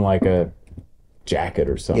 Wrap it in like a jacket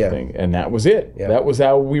or something, and that was it. Yeah. That was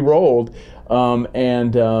how we rolled. But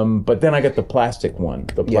then I got the plastic one,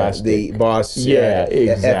 the plastic, the Boss. yeah,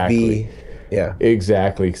 exactly, FB. Yeah,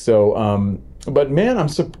 exactly. So, but man, I'm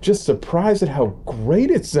just surprised at how great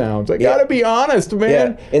it sounds. I gotta be honest, man.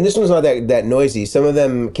 yeah. And this one's not that noisy. Some of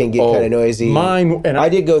them can get kind of noisy. Mine, and I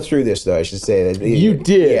did go through this though. I should say that You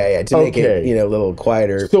did? Yeah, to make it a little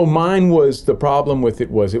quieter. So mine was, the problem with it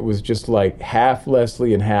was just like half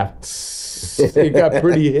Leslie and half. It got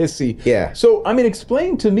pretty hissy. Yeah. So,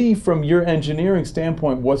 explain to me from your engineering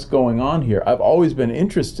standpoint what's going on here. I've always been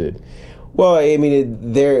interested. Well,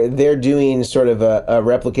 they're doing sort of a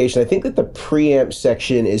replication. I think that the preamp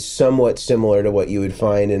section is somewhat similar to what you would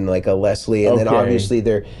find in like a Leslie, and then obviously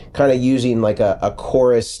they're kind of using like a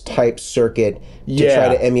chorus type circuit to try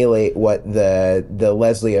to emulate what the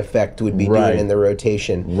Leslie effect would be doing in the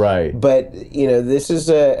rotation. Right. But this is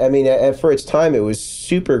for its time, it was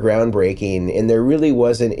super groundbreaking, and there really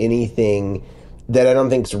wasn't anything that I don't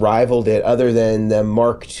think's rivaled it other than the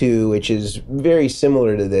Mark II, which is very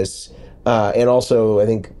similar to this. And also, I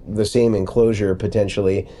think the same enclosure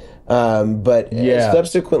potentially, but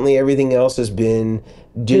subsequently everything else has been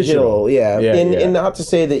digital. Yeah, and not to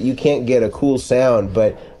say that you can't get a cool sound,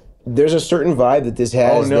 but there's a certain vibe that this Oh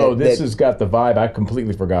has. no, this has got the vibe. I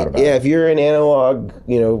completely forgot about. Yeah, it. if you're an analog,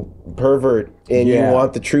 pervert, and you Yeah.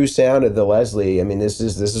 want the true sound of the Leslie, I mean, this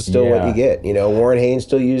is still what you get. Warren Haynes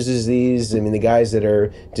still uses these. I mean, the guys that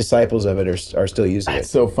are disciples of it are still using It's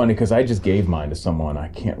it. so funny because I just gave mine to someone. I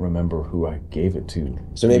can't remember who I gave it to.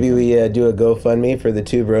 So maybe we do a GoFundMe for the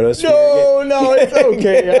Tube Rotosphere. No, it's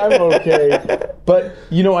okay. I'm okay. But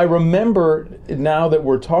I remember now that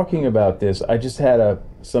we're talking about this, I just had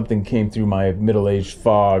something came through my middle-aged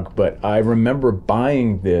fog, but I remember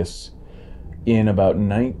buying this in about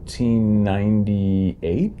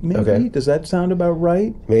 1998, maybe. Okay. Does that sound about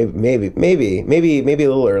right? Maybe a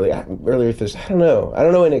little earlier. If there's, I don't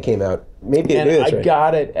know when it came out. Maybe And that's I right.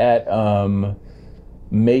 got it at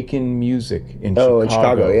Making Music in Chicago. Oh, in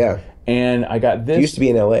Chicago, yeah. And I got this. It used to be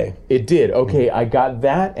in L.A. It did. Okay, I got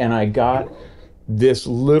that, and I got this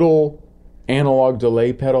little analog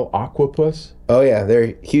delay pedal, Aquapus. Oh yeah,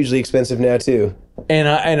 they're hugely expensive now too. And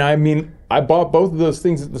I mean, I bought both of those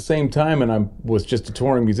things at the same time, and I was just a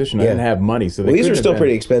touring musician. I didn't have money, so These were still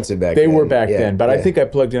pretty expensive back then. They were back then, but yeah. I think I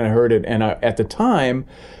plugged in, I heard it, and at the time,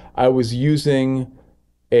 I was using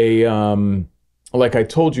a like I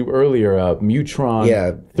told you earlier, a Mutron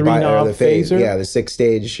 3-knob phaser. Yeah, the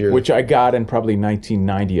 6-stage. Which I got in probably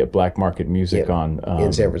 1990 at Black Market Music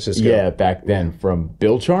in San Francisco. Yeah, back then from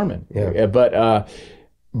Bill Charman. Yeah.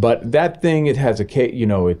 But that thing, it has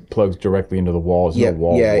it plugs directly into the walls. Yeah, no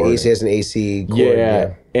wall it warding. has an AC cord.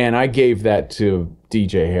 Yeah, and I gave that to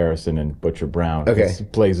DJ Harrison and Butcher Brown. Okay. He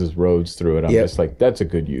plays his roads through it. I'm just like, that's a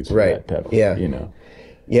good use for that pedal. Yeah.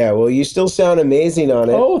 Yeah, well, you still sound amazing on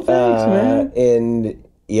it. Oh, thanks, man. And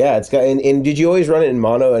yeah, it's got. And did you always run it in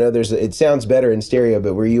mono? I know it sounds better in stereo,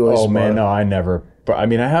 but were you always? Oh man, mono? no, I never. But I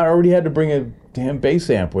mean, I already had to bring a damn bass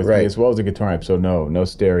amp with me as well as a guitar amp. So no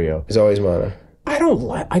stereo. It's always mono.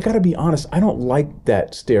 I gotta be honest, I don't like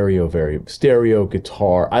that stereo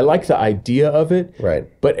guitar. I like the idea of it. Right.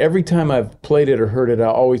 But every time I've played it or heard it, I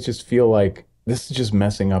always just feel like this is just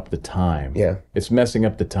messing up the time. Yeah. It's messing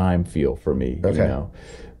up the time feel for me. Okay.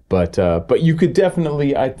 But you could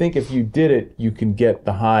definitely, I think if you did it, you can get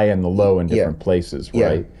the high and the low in different places,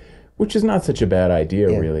 right? Which is not such a bad idea,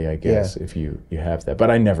 really, I guess, if you have that.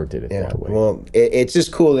 But I never did it that way. Well, it's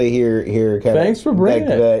just cool to hear kind of. Thanks for bringing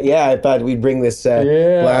it. I thought we'd bring this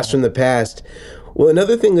blast from the past. Well,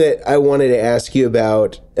 another thing that I wanted to ask you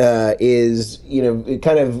about is, it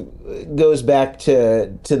kind of goes back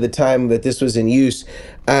to the time that this was in use.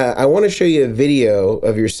 I want to show you a video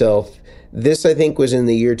of yourself. This, I think, was in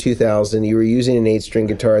the year 2000. You were using an 8-string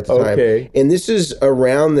guitar at the time. And this is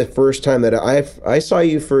around the first time that I saw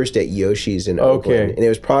you first at Yoshi's in Oakland. And it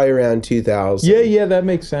was probably around 2000. Yeah, that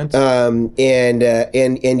makes sense.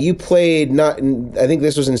 And you played, I think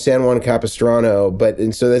this was in San Juan Capistrano,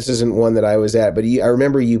 and so this isn't one that I was at, but I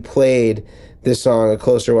remember you played this song, A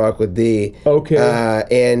Closer Walk with Thee. Okay.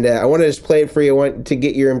 And I want to just play it for you. I want to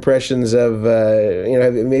get your impressions of,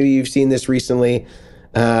 maybe you've seen this recently.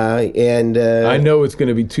 I know it's going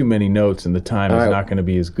to be too many notes, and the time is not going to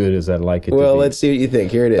be as good as I'd like it to be. Well, let's see what you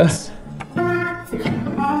think. Here it is.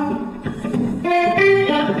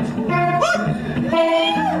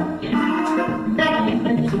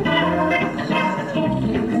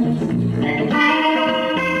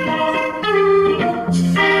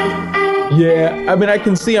 Yeah, I mean, I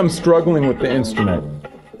can see I'm struggling with the instrument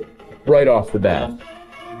right off the bat.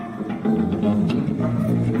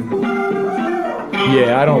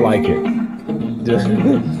 Yeah, I don't like it. Just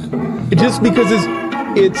because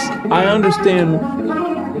it's. I understand.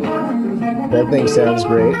 That thing sounds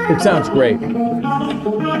great. It sounds great.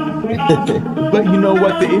 But you know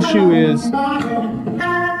what the issue is?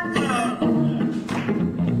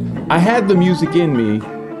 I had the music in me,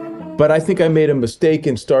 but I think I made a mistake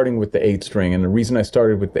in starting with the 8-string. And the reason I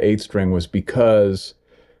started with the 8-string was because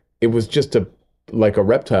it was just like a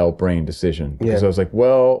reptile brain decision. Because I was like,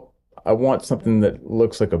 well, I want something that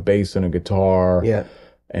looks like a bass and a guitar. Yeah.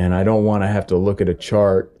 And I don't want to have to look at a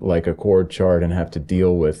chart, like a chord chart, and have to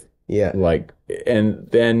deal with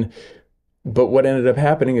but what ended up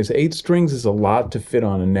happening is 8 strings is a lot to fit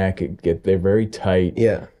on a neck. They're very tight.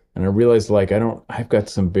 Yeah. And I realized I've got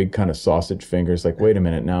some big kind of sausage fingers. Like, wait a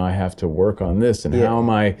minute, now I have to work on this. And how am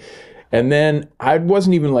I? And then I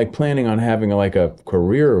wasn't even planning on having a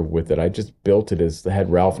career with it. I just built it I had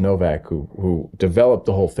Ralph Novak who developed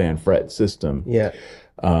the whole fan fret system. Yeah.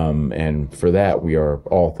 And for that, we are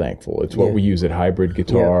all thankful. It's what we use at hybrid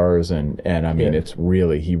guitars. And I mean,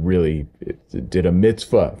 he really did a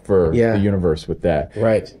mitzvah for the universe with that.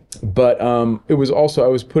 Right. But it was also, I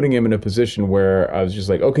was putting him in a position where I was just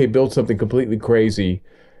like, okay, build something completely crazy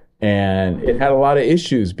And it had a lot of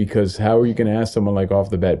issues because how are you going to ask someone like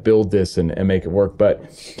off the bat, build this and make it work?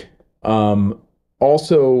 But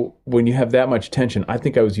also, when you have that much tension, I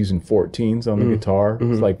think I was using 14s on the guitar.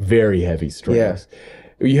 It's like very heavy strings.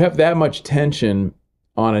 Yeah. You have that much tension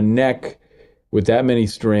on a neck with that many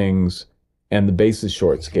strings and the bass is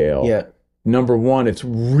short scale. Yeah. Number one, it's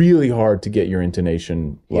really hard to get your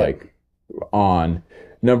intonation on.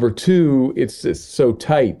 Number two, it's so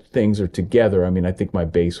tight, things are together. I mean, I think my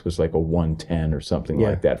bass was like a 110 or something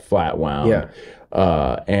like that, flat wound.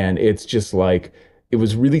 Yeah. And it's just like, it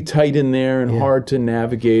was really tight in there and hard to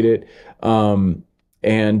navigate it.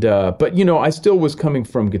 But you know, I still was coming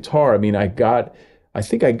from guitar. I mean, I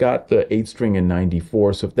think I got the 8-string in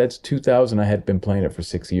 94. So if that's 2000, I had been playing it for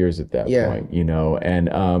 6 years at that point, you know, and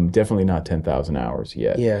definitely not 10,000 hours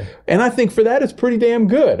yet. Yeah. And I think for that, it's pretty damn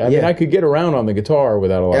good. I mean, I could get around on the guitar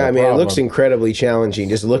without a lot of problem. It looks incredibly challenging.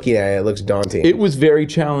 Just looking at it, it looks daunting. It was very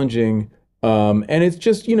challenging. And it's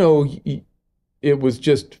just, you know, it was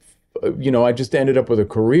just, you know, I just ended up with a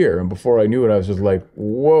career. And before I knew it, I was just like,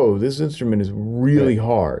 whoa, this instrument is really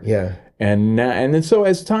hard. Yeah. And then so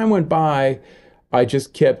as time went by, I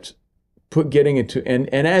just kept getting into, and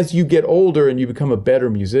as you get older and you become a better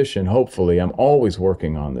musician, hopefully, I'm always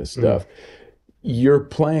working on this stuff. You're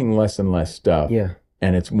playing less and less stuff,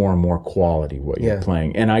 and it's more and more quality what you're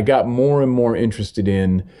playing. And I got more and more interested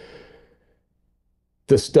in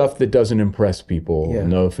the stuff that doesn't impress people.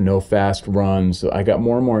 No fast runs. I got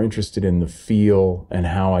more and more interested in the feel and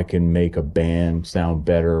how I can make a band sound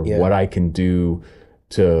better. What I can do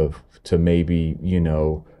to maybe, you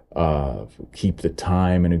know, keep the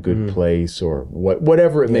time in a good place or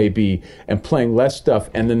whatever it may be, and playing less stuff.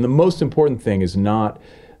 And then the most important thing is not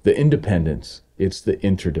the independence, it's the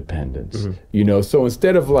interdependence. You know, so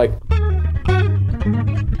instead of like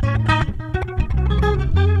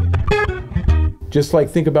just like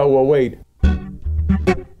think about, well, wait,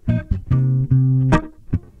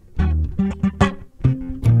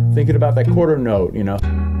 thinking about that quarter note, you know.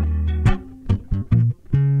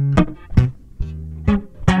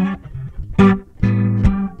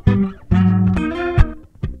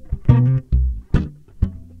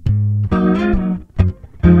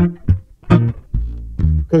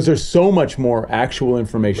 Because there's so much more actual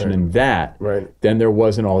information in that than there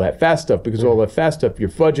was in all that fast stuff. Because all that fast stuff, you're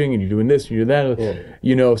fudging and you're doing this and you're that,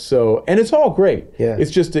 you know. So, and it's all great. It's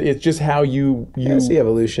just how you it's the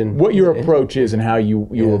evolution, what your approach is, and how you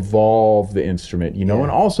evolve the instrument. You know, and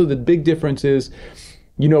also the big difference is,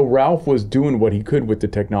 you know, Ralph was doing what he could with the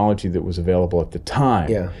technology that was available at the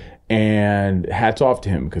time. And hats off to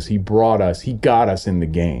him because he got us in the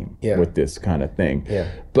game with this kind of thing.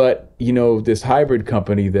 But, you know, this hybrid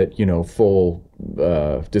company that, you know, full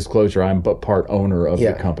disclosure, I'm but part owner of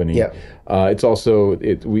the company. It's also,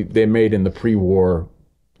 they made in the pre-war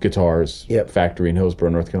guitars factory in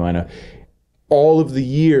Hillsborough, North Carolina. All of the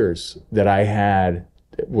years that I had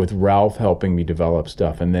with Ralph helping me develop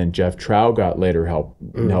stuff, and then Jeff Traugott later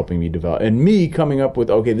helping me develop, and me coming up with,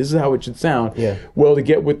 okay, this is how it should sound. Well, to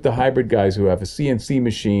get with the hybrid guys who have a CNC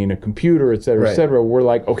machine, a computer, et cetera, we're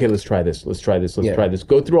like, okay, let's try this, try this.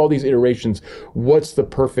 Go through all these iterations. What's the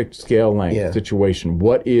perfect scale length situation?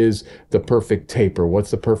 What is the perfect taper?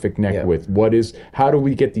 What's the perfect neck width? How do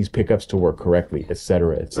we get these pickups to work correctly, et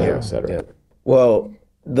cetera, et cetera, et cetera. Well,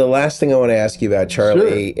 the last thing I want to ask you about,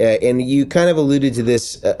 Charlie, and you kind of alluded to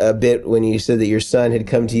this a bit when you said that your son had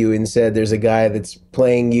come to you and said, there's a guy that's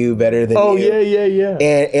playing you better than you. Oh, yeah.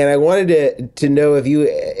 And I wanted to know if you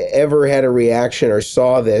ever had a reaction or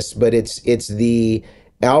saw this, but it's the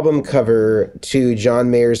album cover to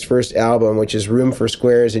John Mayer's first album, which is Room for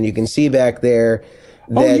Squares, and you can see back there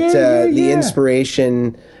that the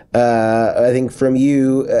inspiration, I think from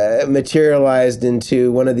you, materialized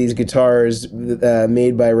into one of these guitars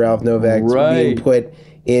made by Ralph Novak being put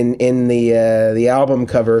in the album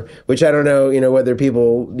cover, which I don't know, you know, whether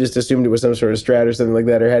people just assumed it was some sort of Strat or something like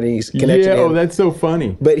that, or had any connection. Oh, that's so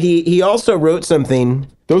funny. But he also wrote something.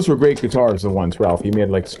 Those were great guitars, the ones, Ralph. He made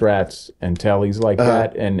like Strats and Tellys like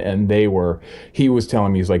that, and he was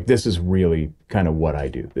telling me, he's like, this is really kind of what I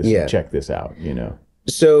do. Check this out, you know.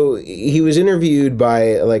 So he was interviewed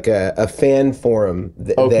by like a fan forum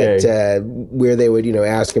that where they would, you know,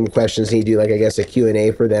 ask him questions, and he'd do like, I guess, a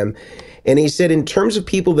Q&A for them. And he said, in terms of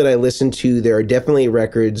people that I listen to, there are definitely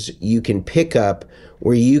records you can pick up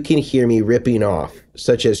where you can hear me ripping off,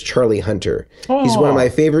 such as Charlie Hunter. He's one of my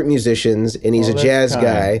favorite musicians, and he's a jazz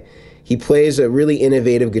guy. he plays a really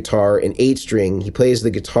innovative guitar, an 8-string. He plays the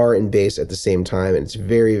guitar and bass at the same time, and it's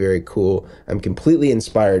very, very cool. I'm completely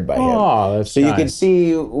inspired by him. Oh, that's so nice. You can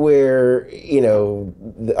see where,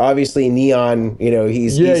 obviously Neon,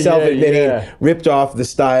 he's self-admitting, ripped off the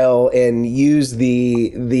style and used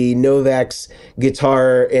the Novak's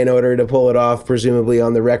guitar in order to pull it off, presumably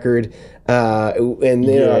on the record. And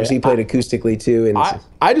obviously he played acoustically too. And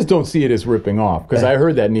I just don't see it as ripping off, because I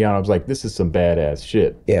heard that Neon. I was like, this is some badass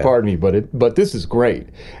shit. Yeah. Pardon me, but this is great,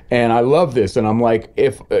 and I love this. And I'm like,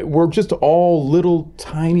 if we're just all little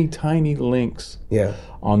tiny links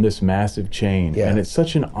on this massive chain, and it's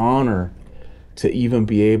such an honor to even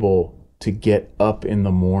be able to get up in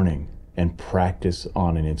the morning and practice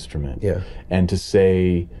on an instrument, and to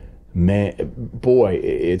say, man, boy,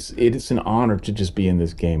 it's an honor to just be in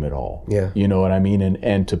this game at all. You know what I mean?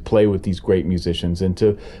 And to play with these great musicians and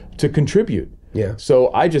to contribute.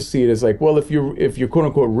 So I just see it as like, well, if you're quote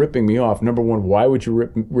unquote ripping me off, number one, why would you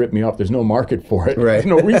rip me off? There's no market for it. Right. There's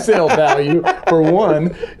no resale value for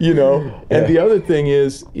one, And the other thing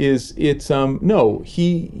is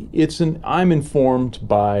I'm informed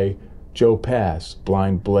by Joe Pass,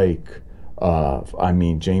 Blind Blake,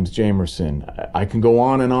 James Jamerson. I can go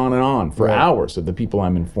on and on and on for hours of the people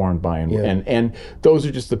I'm informed by, and those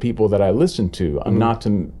are just the people that I listen to. I'm not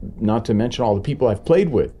to mention all the people I've played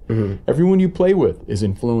with. Everyone you play with is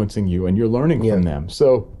influencing you, and you're learning from them.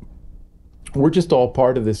 So we're just all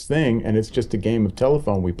part of this thing, and it's just a game of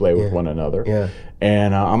telephone we play with one another.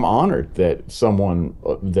 And I'm honored that someone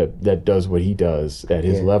that does what he does at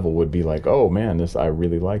his level would be like, oh man, I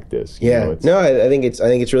really like this. I think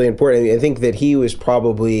it's really important. I mean, I think that he was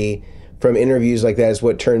probably, from interviews like that, is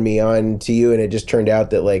what turned me on to you. And it just turned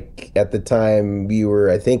out that, like, at the time you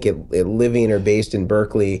were, I think, living or based in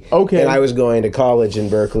Berkeley. And I was going to college in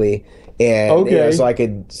Berkeley. And so I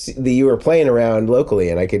could see that you were playing around locally,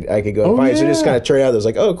 and I could go and find it. So it just kind of turned out that it was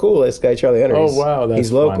like, oh, cool, this guy Charlie Hunter.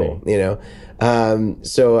 He's local, funny.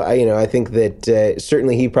 So I think that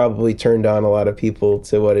certainly he probably turned on a lot of people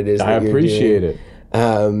to what it is that you're doing. I appreciate it.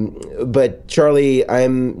 But Charlie,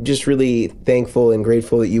 I'm just really thankful and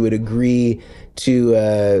grateful that you would agree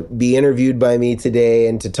to be interviewed by me today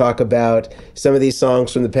and to talk about some of these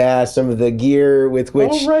songs from the past, some of the gear with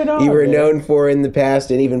which you were known for in the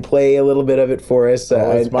past, and even play a little bit of it for us.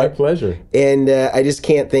 It's my pleasure. And I just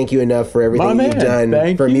can't thank you enough for everything you've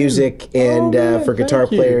done for music and for guitar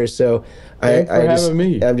players. So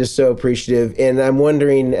I'm just so appreciative. And I'm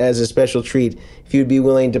wondering, as a special treat, if you'd be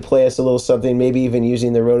willing to play us a little something, maybe even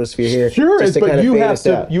using the rotosphere here. Sure, but you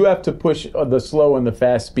have to push the slow and the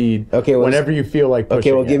fast speed whenever you feel like pushing.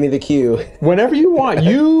 Okay, well, give me the cue. Whenever you want.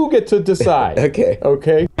 You get to decide.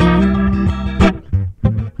 Okay.